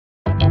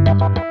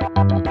Hey,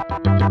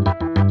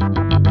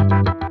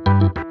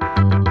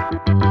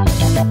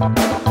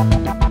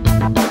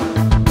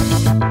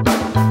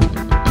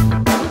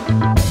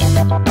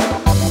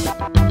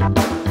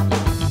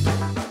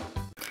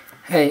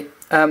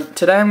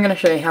 today I'm going to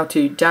show you how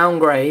to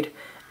downgrade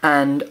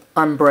and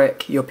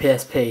unbrick your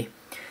PSP.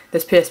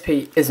 This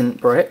PSP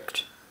isn't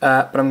bricked,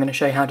 but I'm going to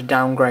show you how to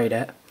downgrade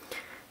it.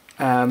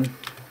 All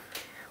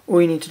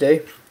you need to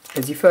do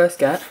is you first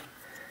get a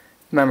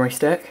memory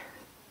stick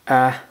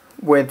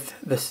with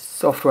the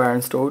software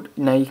installed.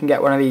 Now you can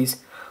get one of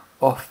these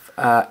off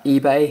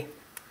eBay,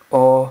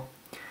 or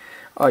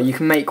you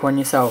can make one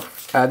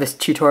yourself. This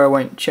tutorial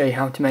won't show you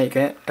how to make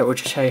it, it will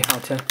just show you how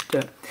to do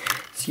it.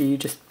 So you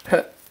just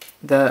put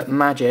the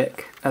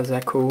Magic, as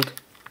they're called,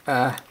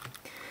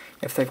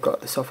 if they've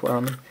got the software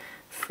on them,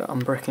 for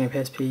unbricking a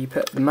PSP, you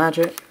put the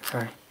Magic,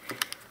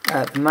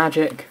 the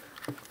Magic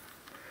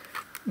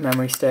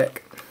memory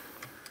stick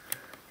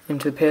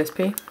into the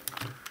PSP,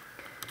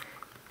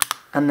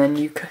 and then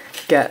you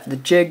get the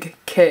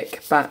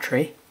Jigkick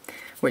Battery,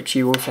 which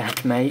you also have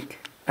to make,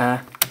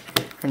 and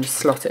just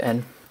slot it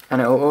in,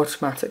 and it will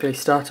automatically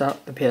start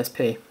up the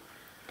PSP.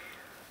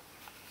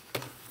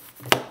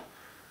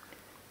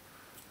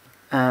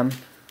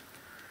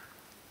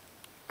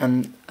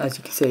 And as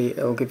you can see, it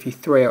will give you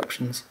three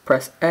options.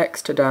 Press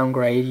X to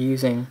downgrade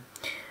using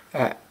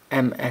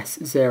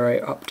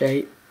MS0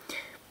 update.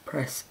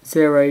 Press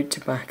 0 to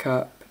back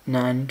up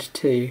NAND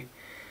to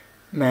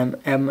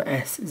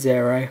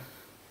MS0,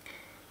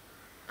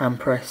 and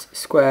press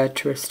square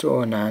to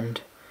restore NAND.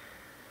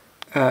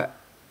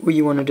 What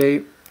you want to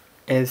do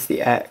is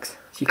the X.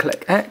 So you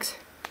click X,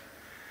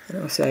 and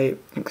it will say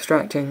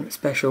extracting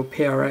special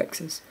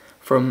PRXs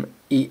from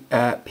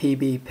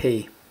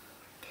PBP,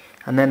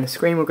 and then the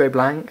screen will go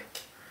blank,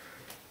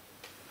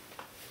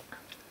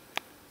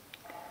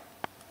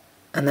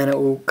 and then it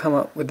will come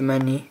up with the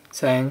menu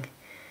saying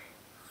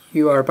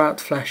you are about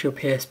to flash your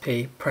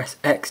PSP, press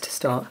X to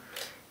start.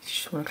 You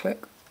just want to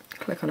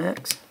click on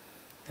X,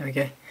 there we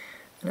go,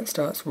 and it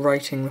starts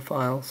writing the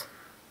files.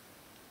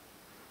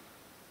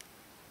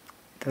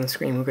 Then the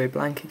screen will go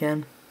blank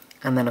again,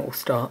 and then it will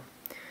start.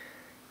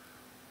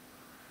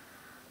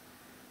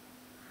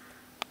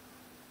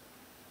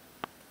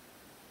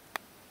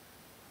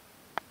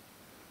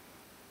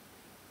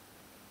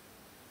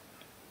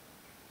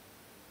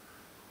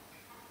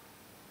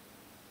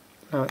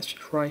 Now it's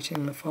just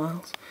writing the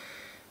files.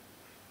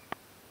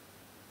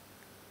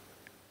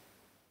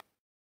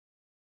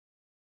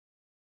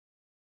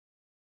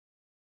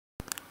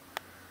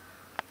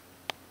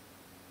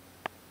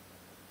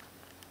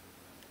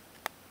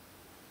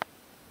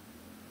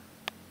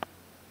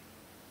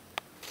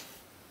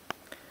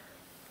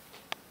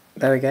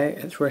 There we go,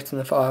 it's written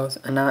the files,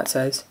 and now it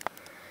says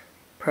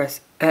press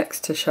X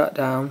to shut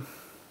down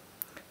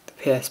the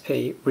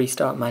PSP,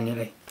 restart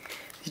manually.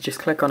 You just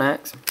click on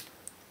X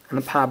and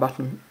the power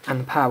button,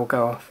 and the power will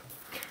go off.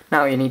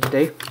 Now what you need to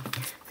do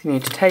is you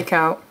need to take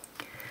out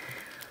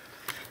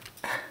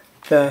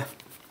the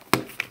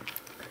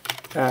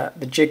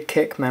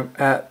Jigkick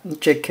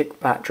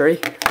battery,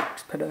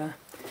 just put it there,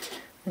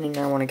 and you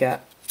now want to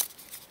get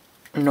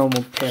a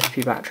normal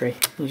PSP battery.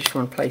 You just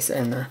want to place it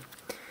in there.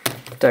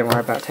 Don't worry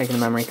about taking the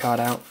memory card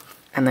out,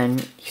 and then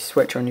you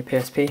switch on your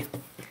PSP,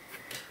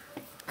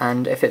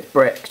 and if it's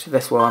bricked,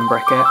 this will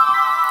unbrick it,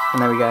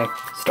 and there we go,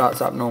 starts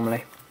up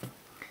normally.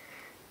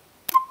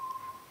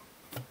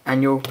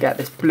 And you'll get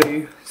this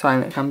blue sign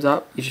that comes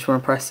up. You just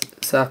want to press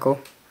circle.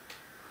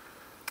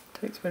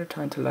 It takes a bit of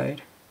time to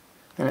load.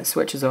 Then it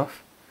switches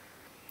off.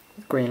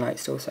 The green light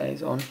still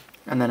stays on,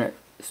 and then it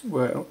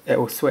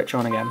will switch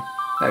on again.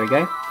 There we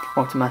go,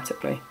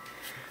 automatically.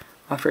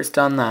 After it's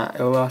done that,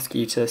 it will ask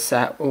you to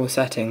set all the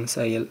settings,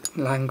 so your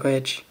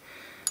language,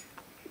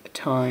 the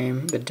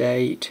time, the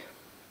date,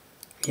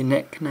 your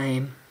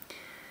nickname,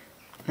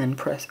 and then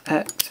press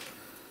X.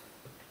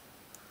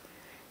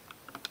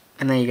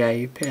 And there you go,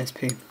 your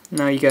PSP.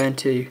 Now you go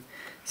into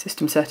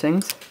system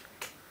settings.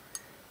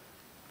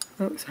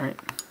 Oh, sorry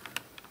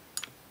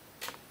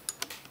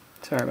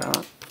about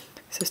that.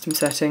 System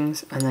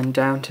settings, and then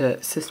down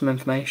to system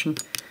information,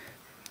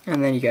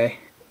 and there you go.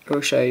 It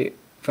will show you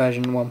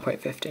version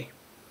 1.50.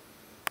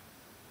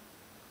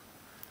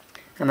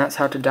 And that's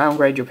how to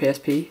downgrade your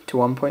PSP to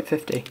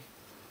 1.50.